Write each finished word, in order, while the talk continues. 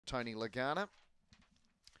Tony Lagana.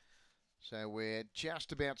 So we're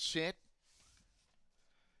just about set.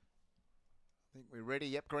 I think we're ready.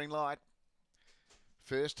 Yep, green light.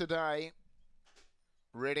 First today.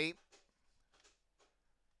 Ready.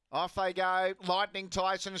 Off they go. Lightning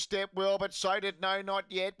Tyson stepped well, but so did No Not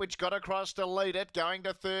Yet, which got across to lead it. Going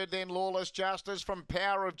to third, then Lawless Justice from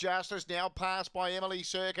Power of Justice, now passed by Emily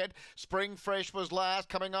Circuit. Spring Fresh was last,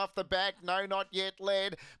 coming off the back. No Not Yet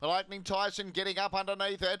led. Lightning Tyson getting up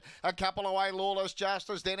underneath it. A couple away, Lawless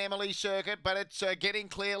Justice, then Emily Circuit, but it's getting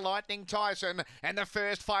clear, Lightning Tyson. And the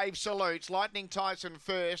first fave salutes. Lightning Tyson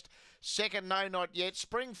first. Second, No Not Yet.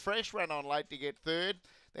 Spring Fresh ran on late to get third.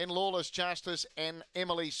 Then Lawless Justice and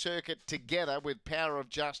Emily Circuit together with Power of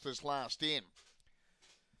Justice last in.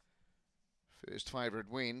 First favourite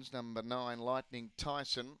wins, number 9, Lightning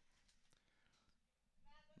Tyson.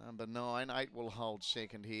 Number 9, 8 will hold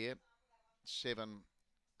second here. 7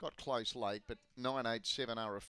 got close late, but 9, 8, 7 are a